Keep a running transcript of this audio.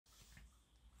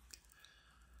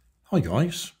Hi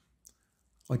guys,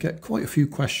 I get quite a few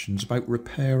questions about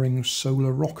repairing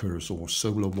solar rockers or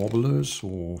solar wobblers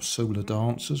or solar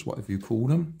dancers, whatever you call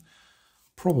them.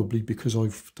 Probably because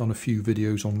I've done a few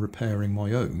videos on repairing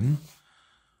my own.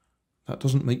 That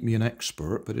doesn't make me an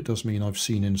expert, but it does mean I've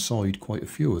seen inside quite a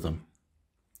few of them.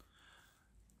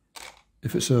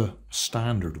 If it's a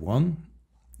standard one,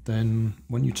 then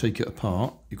when you take it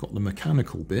apart, you've got the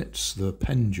mechanical bits, the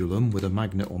pendulum with a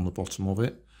magnet on the bottom of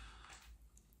it,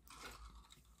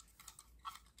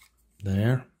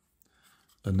 there,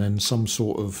 and then some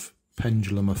sort of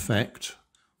pendulum effect,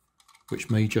 which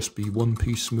may just be one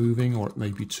piece moving, or it may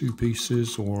be two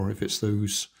pieces, or if it's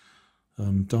those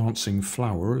dancing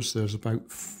flowers, there's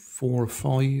about 4 or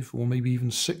 5 or maybe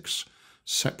even 6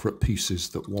 separate pieces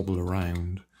that wobble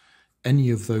around.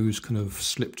 Any of those kind of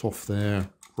slipped off their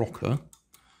rocker,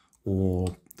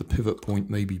 or the pivot point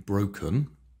may be broken.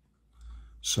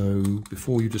 So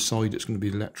before you decide it's going to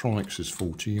be the electronics is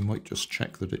faulty, you might just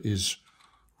check that it is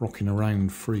rocking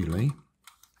around freely.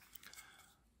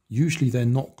 Usually they're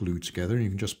not glued together and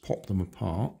you can just pop them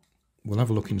apart. We'll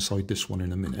have a look inside this one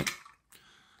in a minute.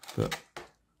 But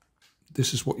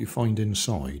this is what you find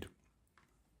inside.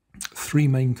 3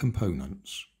 main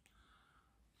components.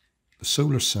 The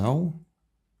solar cell,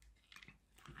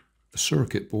 the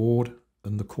circuit board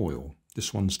and the coil.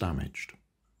 This one's damaged.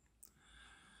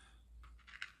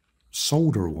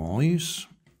 Solder wise,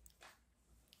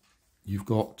 you've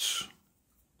got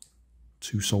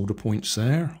 2 solder points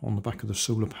there on the back of the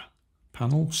solar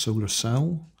panel, solar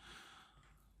cell.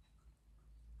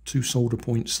 2 solder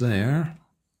points there,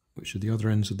 which are the other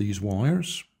ends of these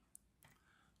wires.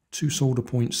 2 solder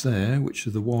points there, which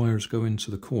are the wires go into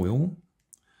the coil.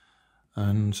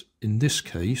 And in this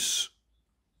case,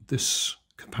 this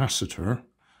capacitor,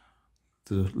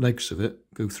 the legs of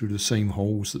it go through the same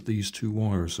holes that these 2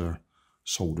 wires are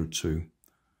soldered to.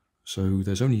 So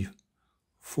there's only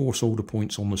 4 solder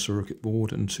points on the circuit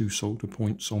board and 2 solder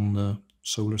points on the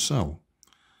solar cell.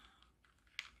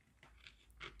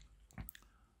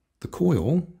 The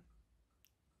coil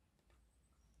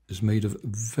is made of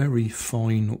very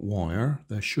fine wire.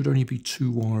 There should only be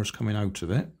 2 wires coming out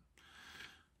of it.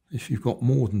 If you've got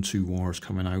more than 2 wires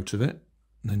coming out of it,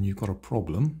 then you've got a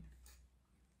problem.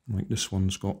 Like this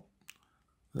one's got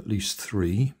at least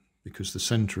 3 because the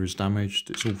center is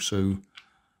damaged. It's also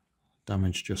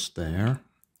damaged just there.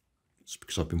 It's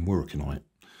because I've been working on it.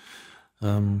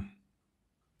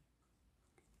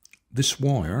 This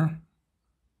wire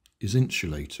is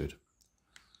insulated.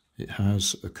 It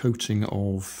has a coating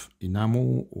of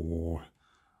enamel or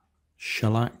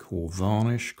shellac or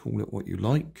varnish, call it what you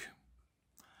like.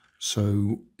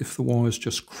 So if the wires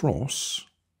just cross,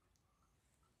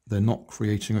 they're not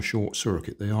creating a short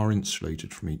circuit. They are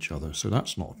insulated from each other, so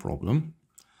that's not a problem.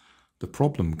 The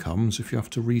problem comes if you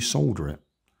have to resolder it,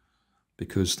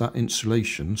 because that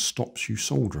insulation stops you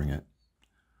soldering it.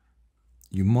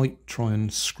 You might try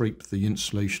and scrape the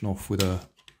insulation off with a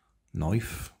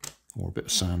knife or a bit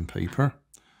of sandpaper.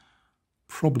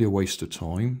 Probably a waste of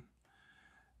time.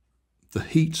 The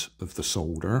heat of the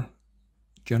solder,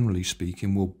 generally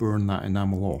speaking, will burn that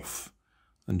enamel off,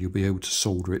 and you'll be able to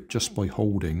solder it just by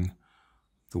holding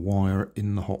the wire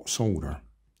in the hot solder,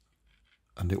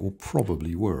 and it will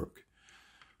probably work.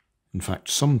 In fact,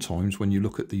 sometimes when you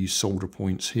look at these solder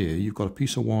points here, you've got a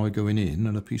piece of wire going in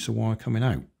and a piece of wire coming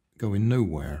out, going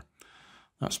nowhere.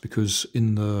 That's because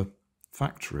in the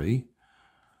factory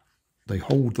they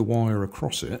hold the wire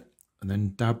across it and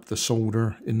then dab the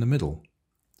solder in the middle.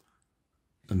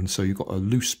 And so you've got a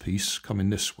loose piece coming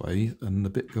this way and the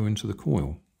bit going to the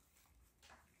coil.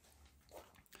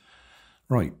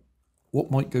 Right, what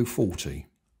might go faulty?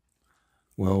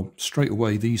 Well, straight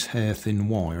away, these hair-thin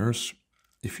wires,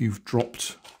 if you've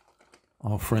dropped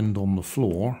our friend on the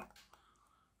floor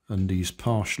and he's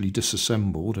partially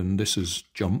disassembled and this has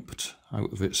jumped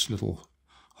out of its little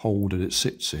hole that it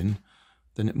sits in,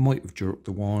 then it might have jerked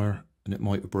the wire and it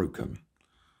might have broken.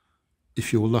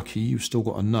 If you're lucky, you've still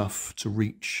got enough to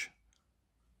reach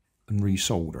and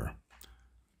resolder.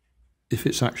 If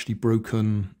it's actually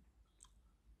broken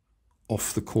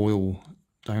off the coil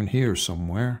down here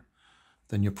somewhere,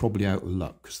 then you're probably out of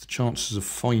luck, because the chances of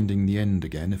finding the end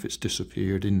again, if it's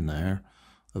disappeared in there,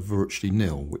 are virtually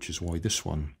nil, which is why this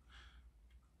one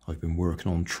I've been working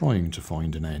on trying to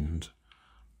find an end.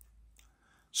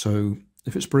 So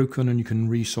if it's broken and you can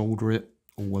resolder it,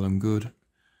 all well and good.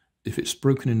 If it's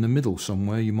broken in the middle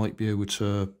somewhere, you might be able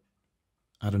to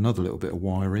add another little bit of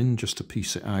wire in just to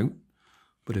piece it out.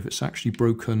 But if it's actually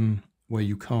broken where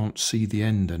you can't see the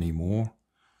end anymore,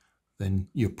 then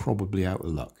you're probably out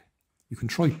of luck. You can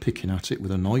try picking at it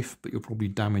with a knife, but you'll probably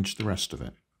damage the rest of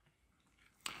it.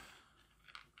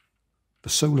 The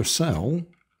solar cell,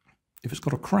 if it's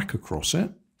got a crack across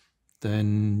it,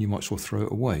 then you might as well throw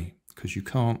it away, because you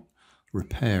can't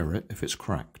repair it if it's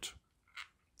cracked.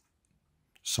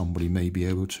 Somebody may be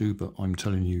able to, but I'm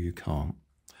telling you, you can't.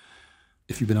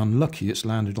 If you've been unlucky, it's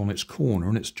landed on its corner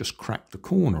and it's just cracked the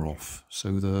corner off.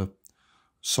 So the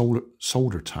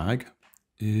solder tag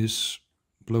is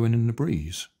blowing in the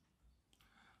breeze.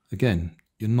 Again,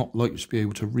 you're not likely to be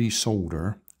able to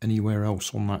resolder anywhere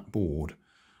else on that board.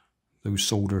 Those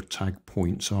solder tag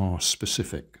points are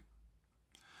specific.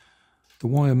 The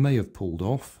wire may have pulled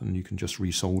off and you can just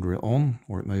resolder it on,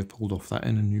 or it may have pulled off that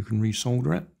end and you can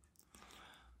resolder it.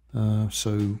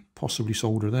 So possibly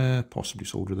solder there, possibly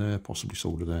solder there, possibly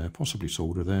solder there, possibly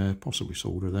solder there, possibly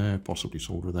solder there, possibly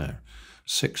solder there.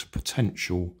 6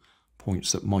 potential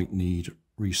points that might need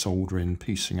resoldering,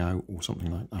 piecing out, or something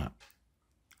like that.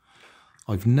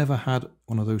 I've never had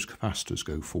one of those capacitors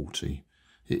go faulty.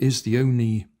 It is the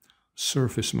only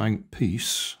surface mount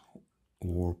piece,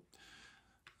 or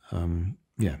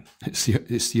yeah, it's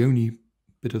the only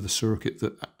bit of the circuit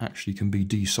that actually can be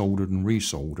desoldered and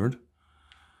resoldered.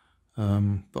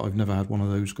 But I've never had one of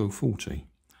those go faulty.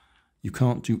 You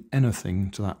can't do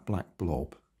anything to that black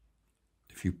blob.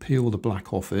 If you peel the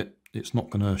black off it, it's not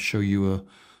going to show you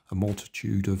a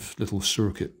multitude of little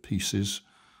circuit pieces,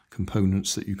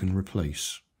 components that you can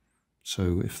replace.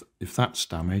 So if that's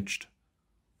damaged,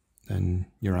 then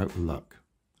you're out of luck.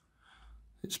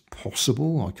 It's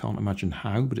possible, I can't imagine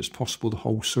how, but it's possible the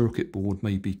whole circuit board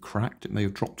may be cracked. It may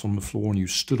have dropped on the floor and you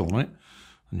stood on it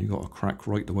and you got a crack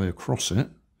right the way across it.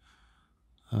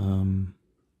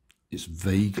 It's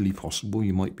vaguely possible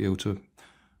you might be able to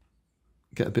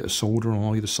get a bit of solder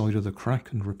on either side of the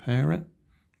crack and repair it.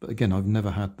 But again, I've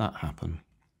never had that happen.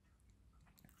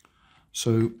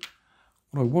 So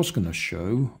what I was going to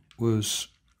show was,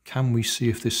 can we see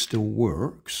if this still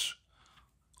works?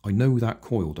 I know that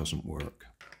coil doesn't work,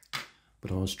 but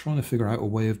I was trying to figure out a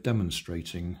way of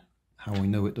demonstrating how I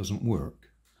know it doesn't work.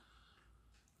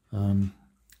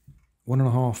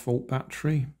 1.5 volt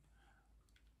battery.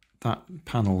 That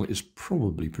panel is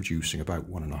probably producing about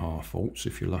 1.5 volts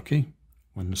if you're lucky,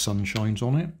 when the sun shines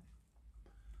on it.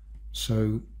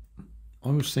 So I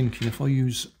was thinking, if I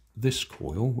use this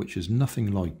coil, which is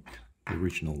nothing like the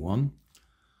original one,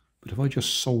 but if I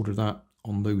just solder that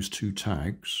on those 2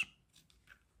 tags,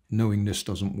 knowing this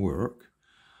doesn't work,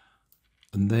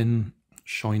 and then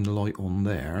shine the light on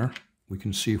there, we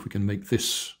can see if we can make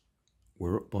this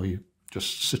work by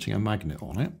just sitting a magnet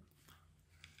on it,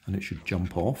 and it should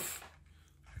jump off.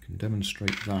 I can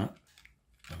demonstrate that.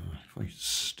 If I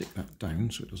stick that down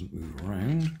so it doesn't move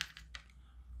around,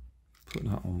 put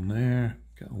that on there,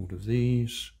 get hold of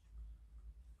these.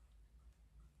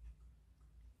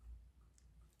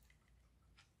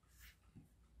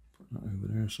 Put that over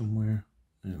there somewhere.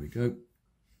 There we go.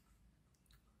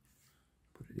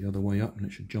 Put it the other way up and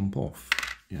it should jump off.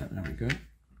 Yeah, there we go.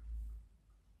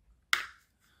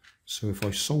 So if I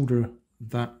solder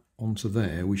that onto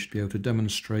there, we should be able to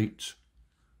demonstrate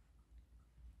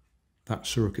that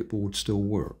circuit board still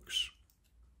works.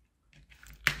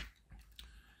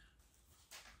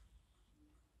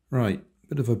 Right,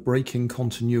 bit of a break in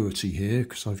continuity here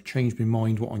because I've changed my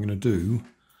mind what I'm going to do.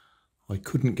 I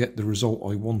couldn't get the result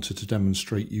I wanted to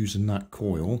demonstrate using that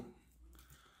coil,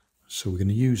 so we're going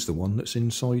to use the one that's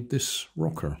inside this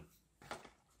rocker.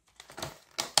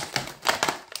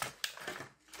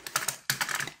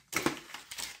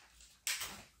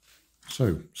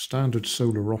 So, standard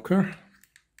solar rocker.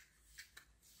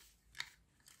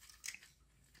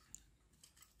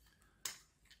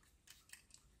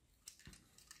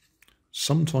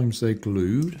 Sometimes they're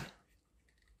glued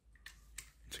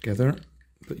together,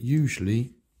 but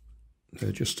usually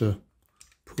they're just a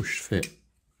push fit.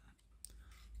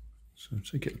 So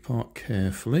take it apart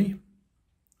carefully.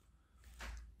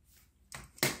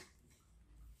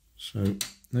 So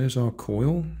there's our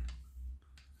coil.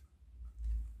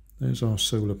 There's our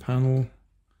solar panel,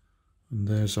 and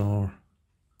there's our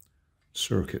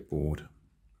circuit board.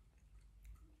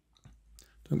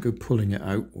 Don't go pulling it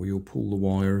out or you'll pull the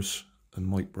wires and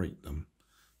might break them.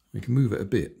 You can move it a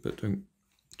bit, but don't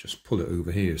just pull it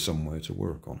over here somewhere to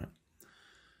work on it.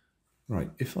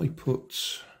 Right, if I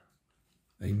put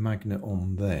a magnet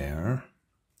on there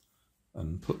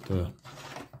and put the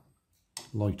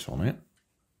light on it,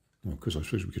 well, because I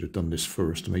suppose we could have done this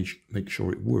first to make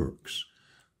sure it works.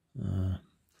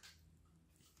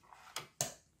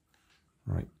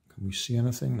 Right, can we see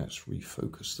anything? Let's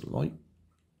refocus the light.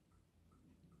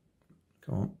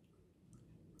 Can't.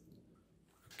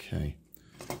 Okay,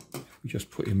 if we just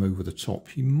put him over the top,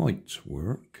 he might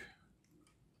work.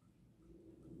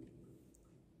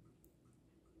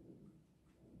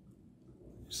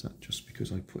 Is that just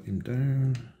because I put him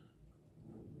down?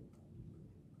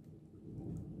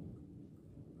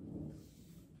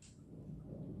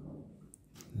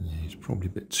 Yeah, he's probably a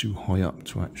bit too high up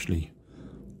to actually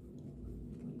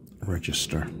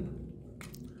register.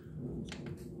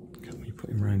 Can we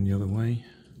put him around the other way?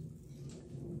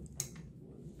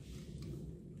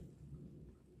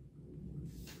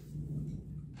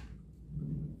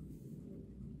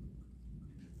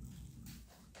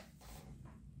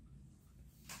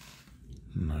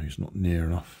 No, he's not near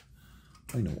enough.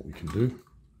 I know what we can do.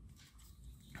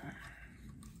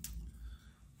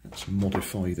 Let's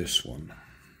modify this one.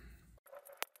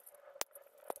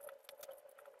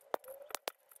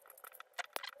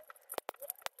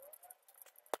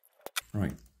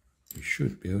 Right, we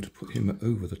should be able to put him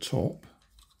over the top.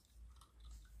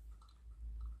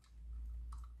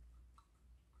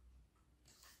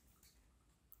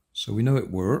 So we know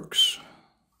it works.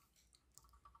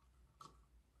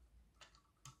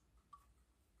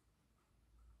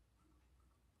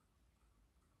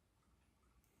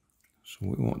 So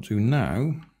what we want to do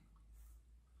now,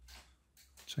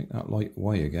 take that light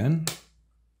away again.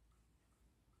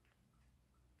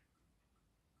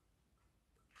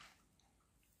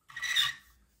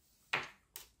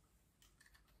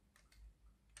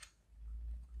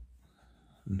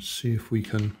 And see if we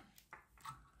can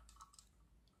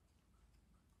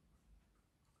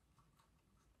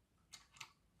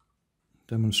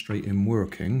demonstrate him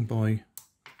working by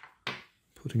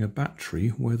putting a battery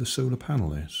where the solar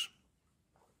panel is.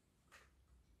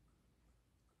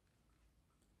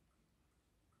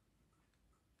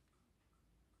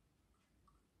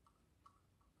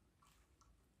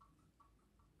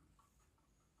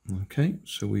 Okay,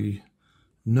 so we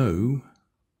know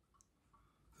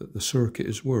that the circuit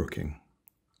is working.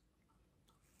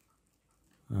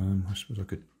 I suppose I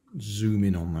could zoom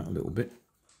in on that a little bit.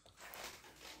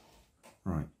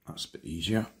 Right, that's a bit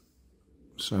easier.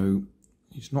 So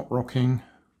he's not rocking,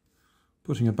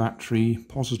 putting a battery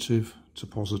positive to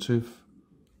positive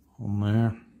on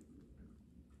there.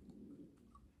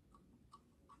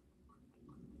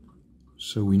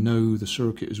 So we know the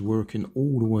circuit is working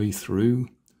all the way through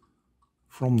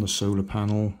from the solar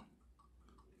panel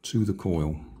to the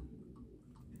coil.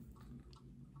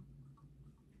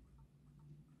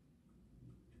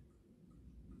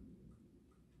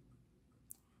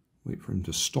 Wait for him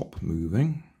to stop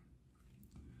moving.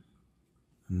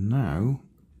 And now,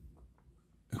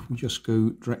 if we just go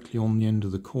directly on the end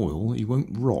of the coil, he won't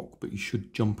rock, but he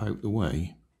should jump out the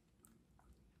way.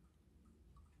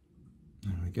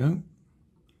 There we go.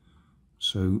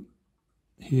 So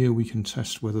here we can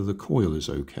test whether the coil is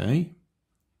okay.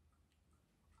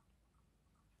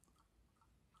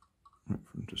 Wait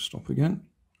for him to stop again.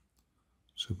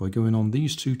 So by going on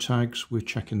these two tags, we're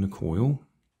checking the coil.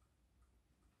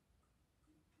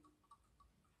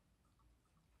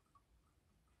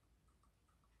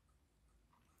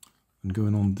 And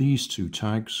going on these two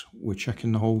tags, we're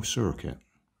checking the whole circuit.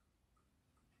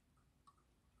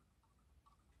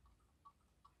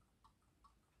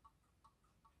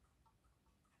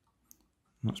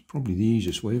 And that's probably the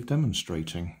easiest way of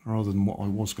demonstrating, rather than what I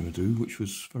was going to do, which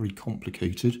was very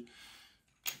complicated,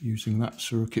 using that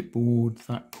circuit board,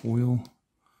 that coil,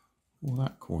 or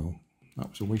that coil. That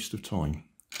was a waste of time.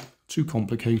 Too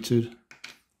complicated,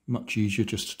 much easier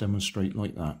just to demonstrate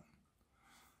like that.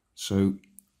 So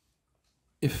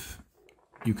if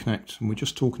you connect, and we're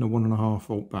just talking a 1.5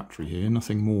 volt battery here,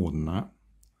 nothing more than that.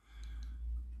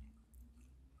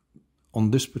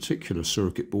 On this particular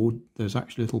circuit board, there's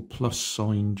actually a little plus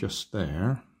sign just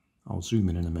there. I'll zoom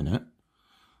in a minute.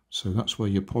 So that's where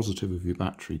your positive of your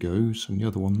battery goes, and the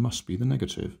other one must be the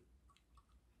negative.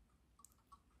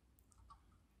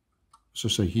 So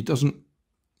say he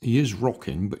is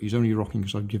rocking, but he's only rocking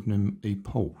because I've given him a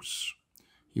pulse.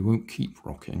 He won't keep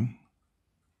rocking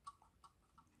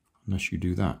unless you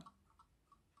do that.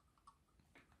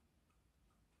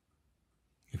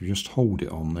 If you just hold it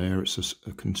on there, it's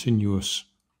a continuous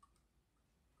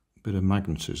bit of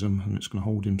magnetism, and it's going to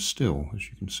hold him still, as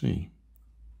you can see.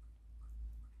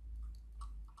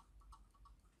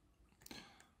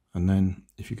 And then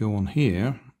if you go on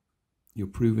here, you're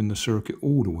proving the circuit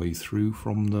all the way through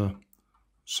from the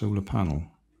solar panel.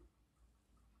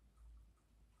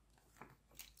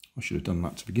 I should have done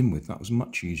that to begin with. That was a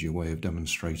much easier way of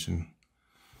demonstrating.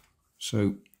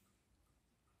 So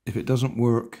if it doesn't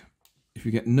work, if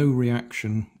you get no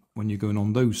reaction when you're going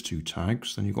on those two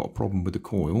tags, then you've got a problem with the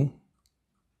coil.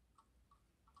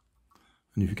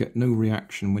 And if you get no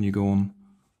reaction when you go on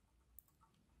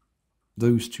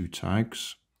those two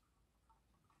tags,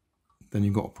 then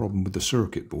you've got a problem with the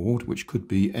circuit board, which could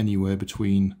be anywhere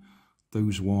between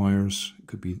those wires, it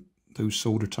could be those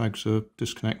solder tags are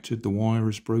disconnected, the wire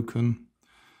is broken,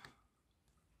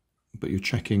 but you're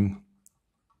checking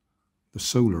the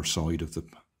solar side of the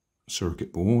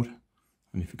circuit board,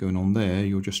 and if you're going on there,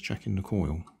 you're just checking the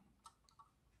coil.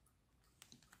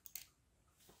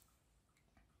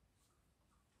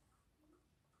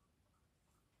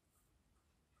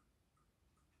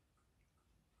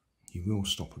 You will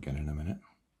stop again in a minute.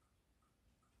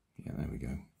 Yeah, there we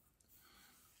go.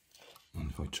 And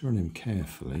if I turn him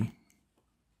carefully,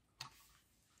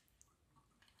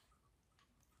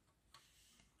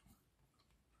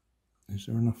 is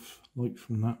there enough light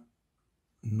from that?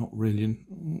 Not really,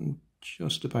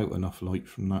 just about enough light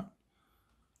from that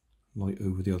light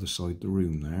over the other side of the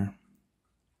room there,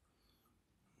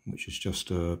 which is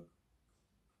just a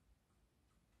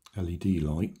LED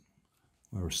light,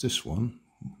 whereas this one,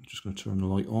 I'm just going to turn the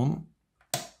light on.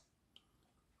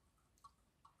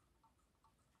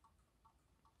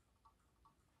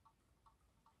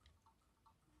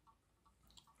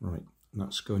 Right,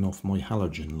 that's going off my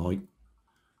halogen light,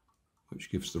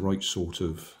 which gives the right sort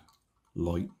of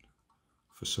light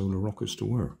for solar rockets to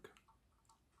work.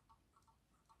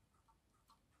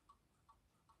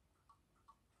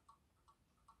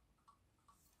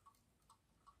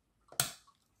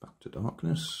 Back to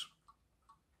darkness.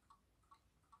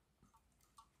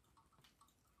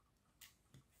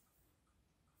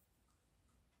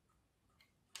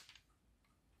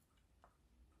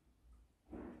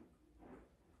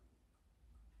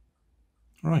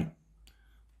 Right,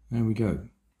 there we go.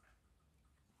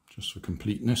 Just for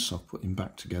completeness, I'll put him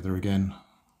back together again.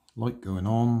 Light going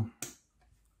on.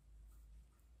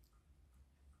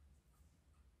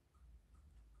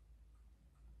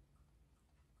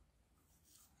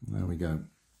 There we go.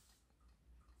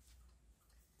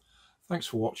 Thanks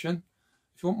for watching.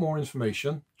 If you want more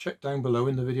information, check down below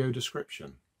in the video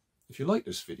description. If you like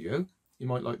this video, you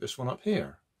might like this one up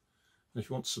here. And if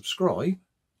you want to subscribe, you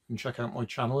can check out my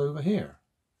channel over here.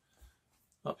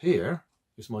 Up here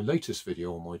is my latest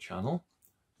video on my channel,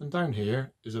 and down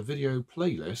here is a video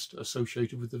playlist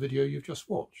associated with the video you've just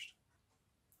watched.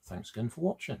 Thanks again for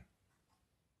watching.